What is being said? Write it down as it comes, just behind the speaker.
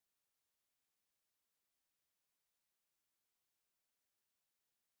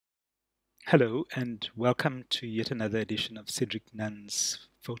Hello and welcome to yet another edition of Cedric Nunn's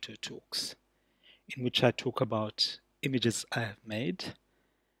Photo Talks, in which I talk about images I have made,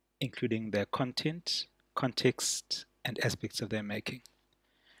 including their content, context, and aspects of their making.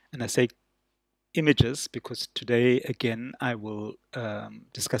 And I say images because today, again, I will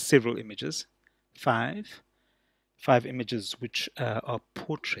discuss several images, five images which are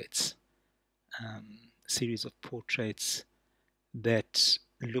portraits, a series of portraits that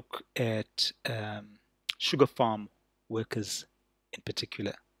look at sugar farm workers in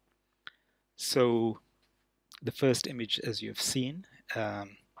particular. So the first image, as you have seen, a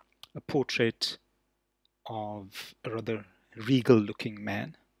portrait of a rather regal looking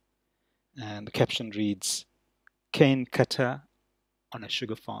man, and the caption reads, "Cane cutter on a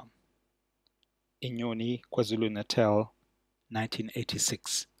sugar farm, Inyoni, KwaZulu-Natal,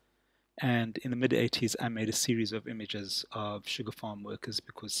 1986. And in the mid-80s, I made a series of images of sugar farm workers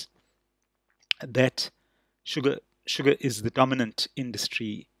because that sugar is the dominant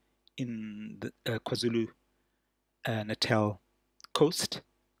industry in the KwaZulu Natal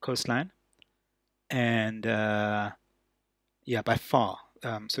coastline, and yeah, by far,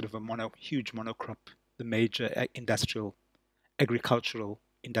 sort of a huge monocrop, the major agricultural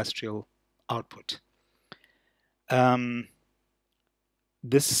industrial output.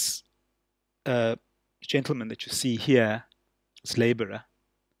 This gentleman that you see here, this laborer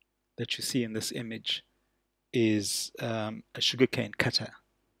that you see in this image, is a sugarcane cutter.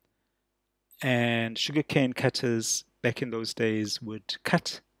 And sugarcane cutters back in those days would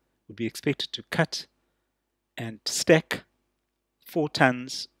be expected to cut and stack 4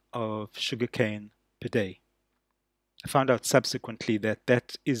 tons of sugarcane per day. I found out subsequently that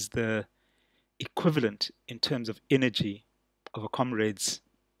that is the equivalent in terms of energy of a Comrades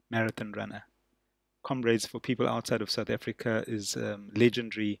marathon runner. Comrades, for people outside of South Africa, is a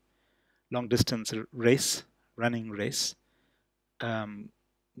legendary long distance running race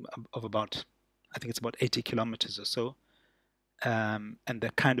of about, I think it's about 80 kilometers or so. And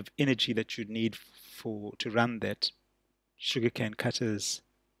the kind of energy that you'd need to run that, sugarcane cutters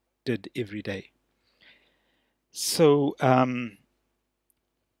did every day. So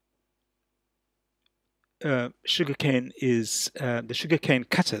sugarcane is the sugarcane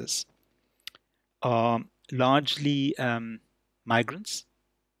cutters are largely migrants.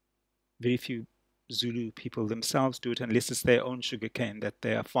 Very few Zulu people themselves do it unless it's their own sugarcane that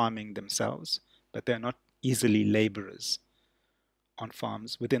they are farming themselves, but they're not easily laborers on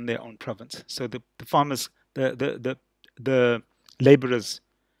farms within their own province. So the farmers, the laborers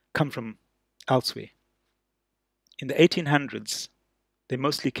come from elsewhere. In the 1800s, they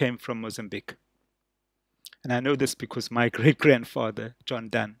mostly came from Mozambique. And I know this because my great-grandfather, John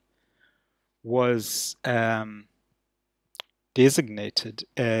Dunn, was designated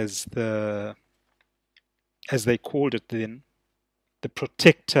as as they called it then, the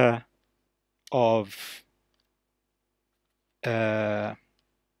protector of, let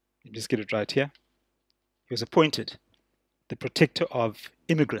me just get it right here. He was appointed the protector of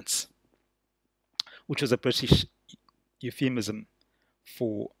immigrants, which was a British euphemism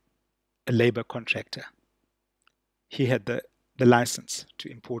for a labor contractor. He had the license to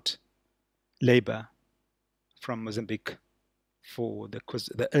import labor from Mozambique for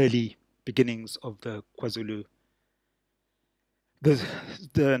the early beginnings of the KwaZulu,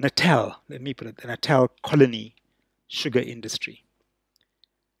 the Natal, let me put it, the Natal colony sugar industry.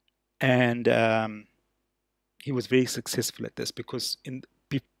 And he was very successful at this because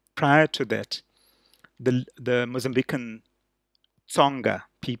prior to that, the Mozambican Tsonga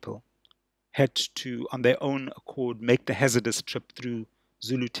people had to, on their own accord, make the hazardous trip through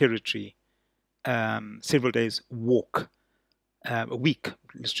Zulu territory, several days walk, a week,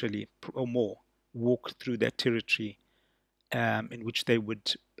 literally, or more, walk through that territory, in which they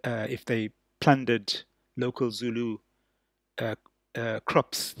would, if they plundered local Zulu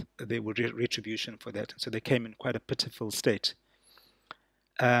crops, there were retribution for that. So they came in quite a pitiful state.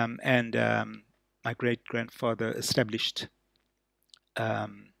 And my great-grandfather established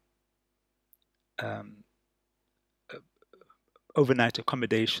overnight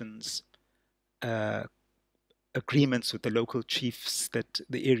accommodations, agreements with the local chiefs, that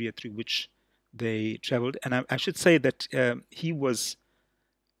the area through which they traveled. And I should say that he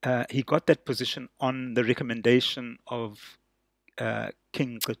got that position on the recommendation of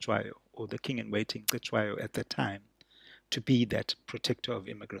King Cetshwayo, or the king in waiting Cetshwayo at that time, to be that protector of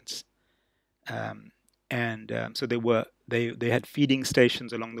immigrants. So they had feeding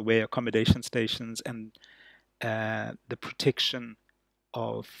stations along the way, accommodation stations, and the protection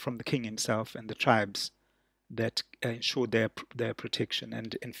from the king himself and the tribes that ensured their protection.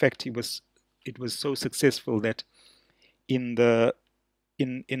 And in fact, he was it was so successful that in the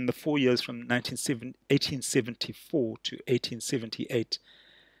 4 years from 1874 to 1878,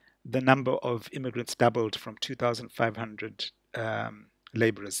 the number of immigrants doubled from 2,500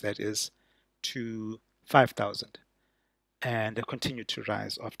 laborers, that is, to 5,000, and they continued to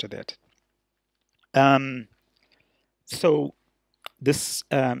rise after that. So this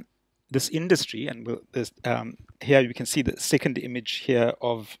this industry, and here you can see the second image here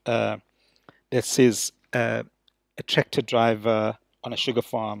of that says a tractor driver on a sugar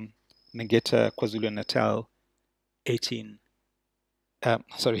farm, Mangeta, KwaZulu-Natal,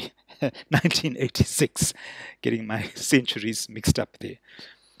 1986, getting my centuries mixed up there.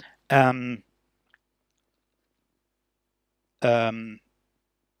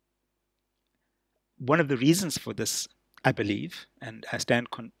 One of the reasons for this, I believe, and I stand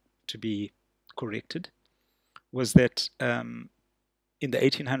to be corrected, was that in the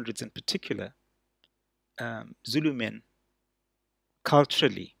 1800s in particular, Zulu men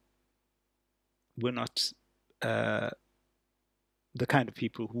culturally were not the kind of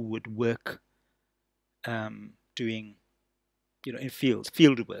people who would work doing, in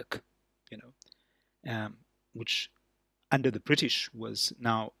field work, which under the British was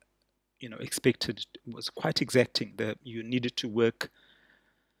now, expected, was quite exacting. That you needed to work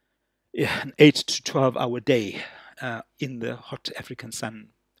an 8 to 12-hour day in the hot African sun,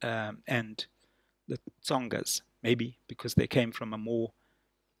 and the Tsongas, maybe because they came from a more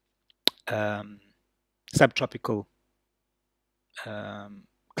subtropical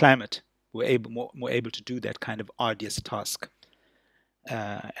climate, were more able to do that kind of arduous task,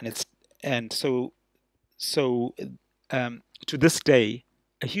 and so to this day,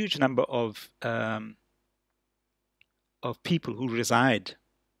 a huge number of people who reside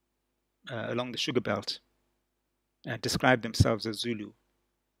along the sugar belt describe themselves as Zulu,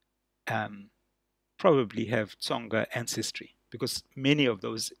 probably have Tsonga ancestry, because many of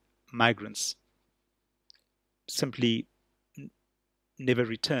those migrants simply never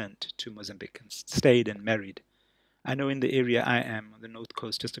returned to Mozambique and stayed and married. I know in the area I am, on the north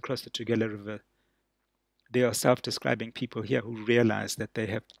coast, just across the Tugela River, there are self-describing people here who realize that they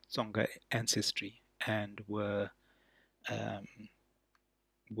have Tsonga ancestry and were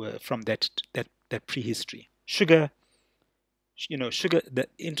from that prehistory. Sugar. The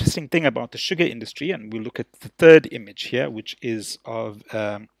interesting thing about the sugar industry, and we'll look at the third image here, which is of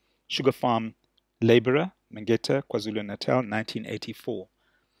sugar farm laborer, Mangeta, KwaZulu-Natal, 1984.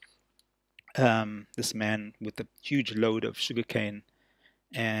 This man with a huge load of sugarcane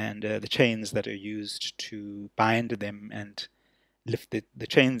and the chains that are used to bind them and lift the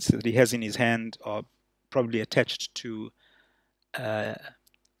chains that he has in his hand are probably attached to a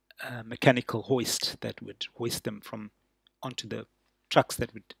mechanical hoist that would hoist them onto the trucks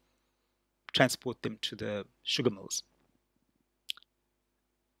that would transport them to the sugar mills.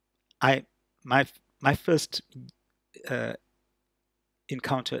 My first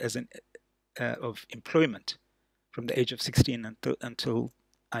encounter of employment from the age of 16 until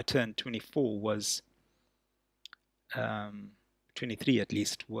I turned 24 was 23 at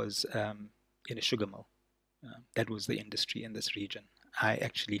least, was in a sugar mill. That was the industry in this region. I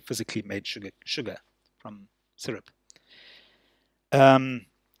actually physically made sugar from syrup. The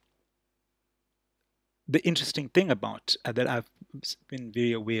interesting thing about that I've been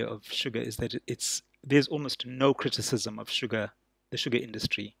very aware of sugar is that there's almost no criticism of the sugar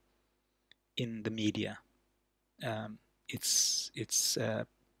industry in the media.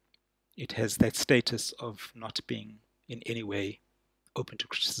 It has that status of not being in any way open to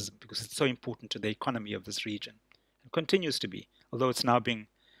criticism because it's so important to the economy of this region. It continues to be, although it's now being,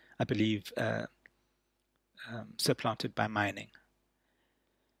 I believe, supplanted by mining.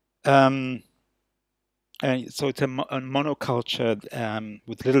 And so it's a monoculture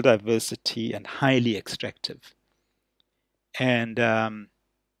with little diversity and highly extractive. And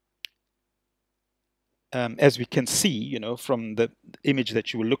as we can see, from the image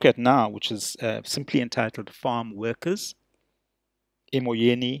that you will look at now, which is simply entitled Farm Workers,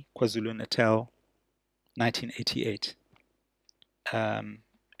 Emoyeni, KwaZulu-Natal, 1988.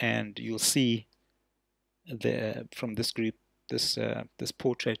 And you'll see from this group, this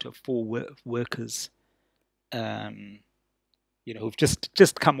portrait of four workers, who've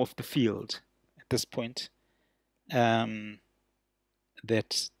just come off the field at this point. That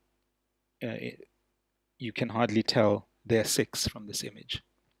you can hardly tell they're sex from this image.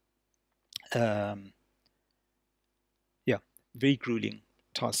 Very grueling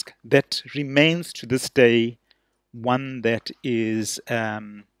task that remains to this day one that is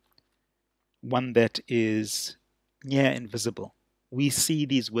near invisible we see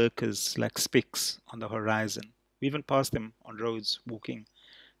these workers like specks on the horizon. We even pass them on roads walking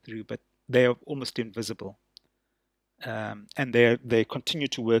through, but they are almost invisible. And they continue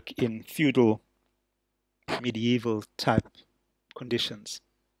to work in feudal, medieval type conditions,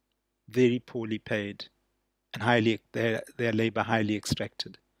 very poorly paid and their labor highly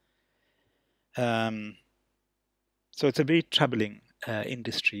extracted. So it's a very troubling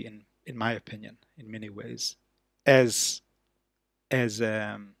industry, in my opinion, in many ways, as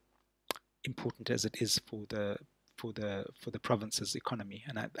important as it is for the province's economy.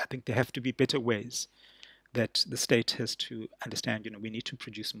 And I think there have to be better ways that the state has to understand. We need to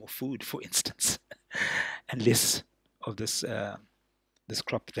produce more food, for instance, and less of this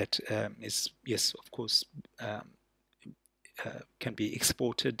crop that is, yes, of course, can be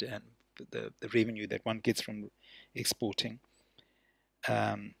exported, and the revenue that one gets from exporting.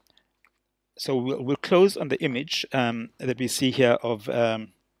 So we'll close on the image that we see here of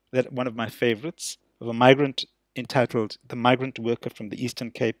that one of my favorites, of a migrant entitled "The Migrant Worker from the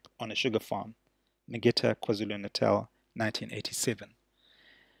Eastern Cape on a Sugar Farm," Negeta, KwaZulu-Natal, 1987.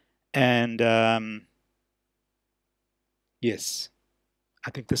 And yes, I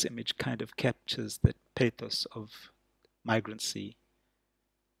think this image kind of captures the pathos of migrancy,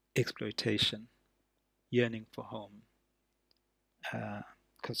 exploitation, yearning for home,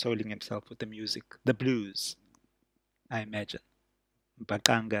 consoling himself with the music, the blues, I imagine,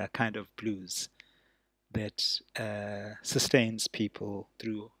 Bakanga kind of blues that sustains people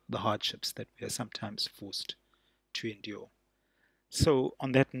through the hardships that we are sometimes forced to endure. So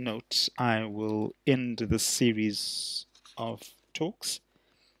on that note, I will end this series of talks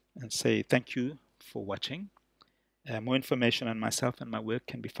and say thank you for watching. More information on myself and my work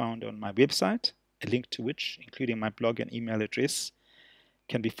can be found on my website, a link to which, including my blog and email address,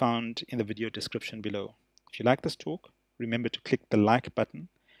 can be found in the video description below. If you like this talk, remember to click the like button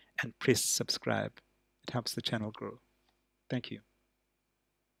and press subscribe. It helps the channel grow. Thank you.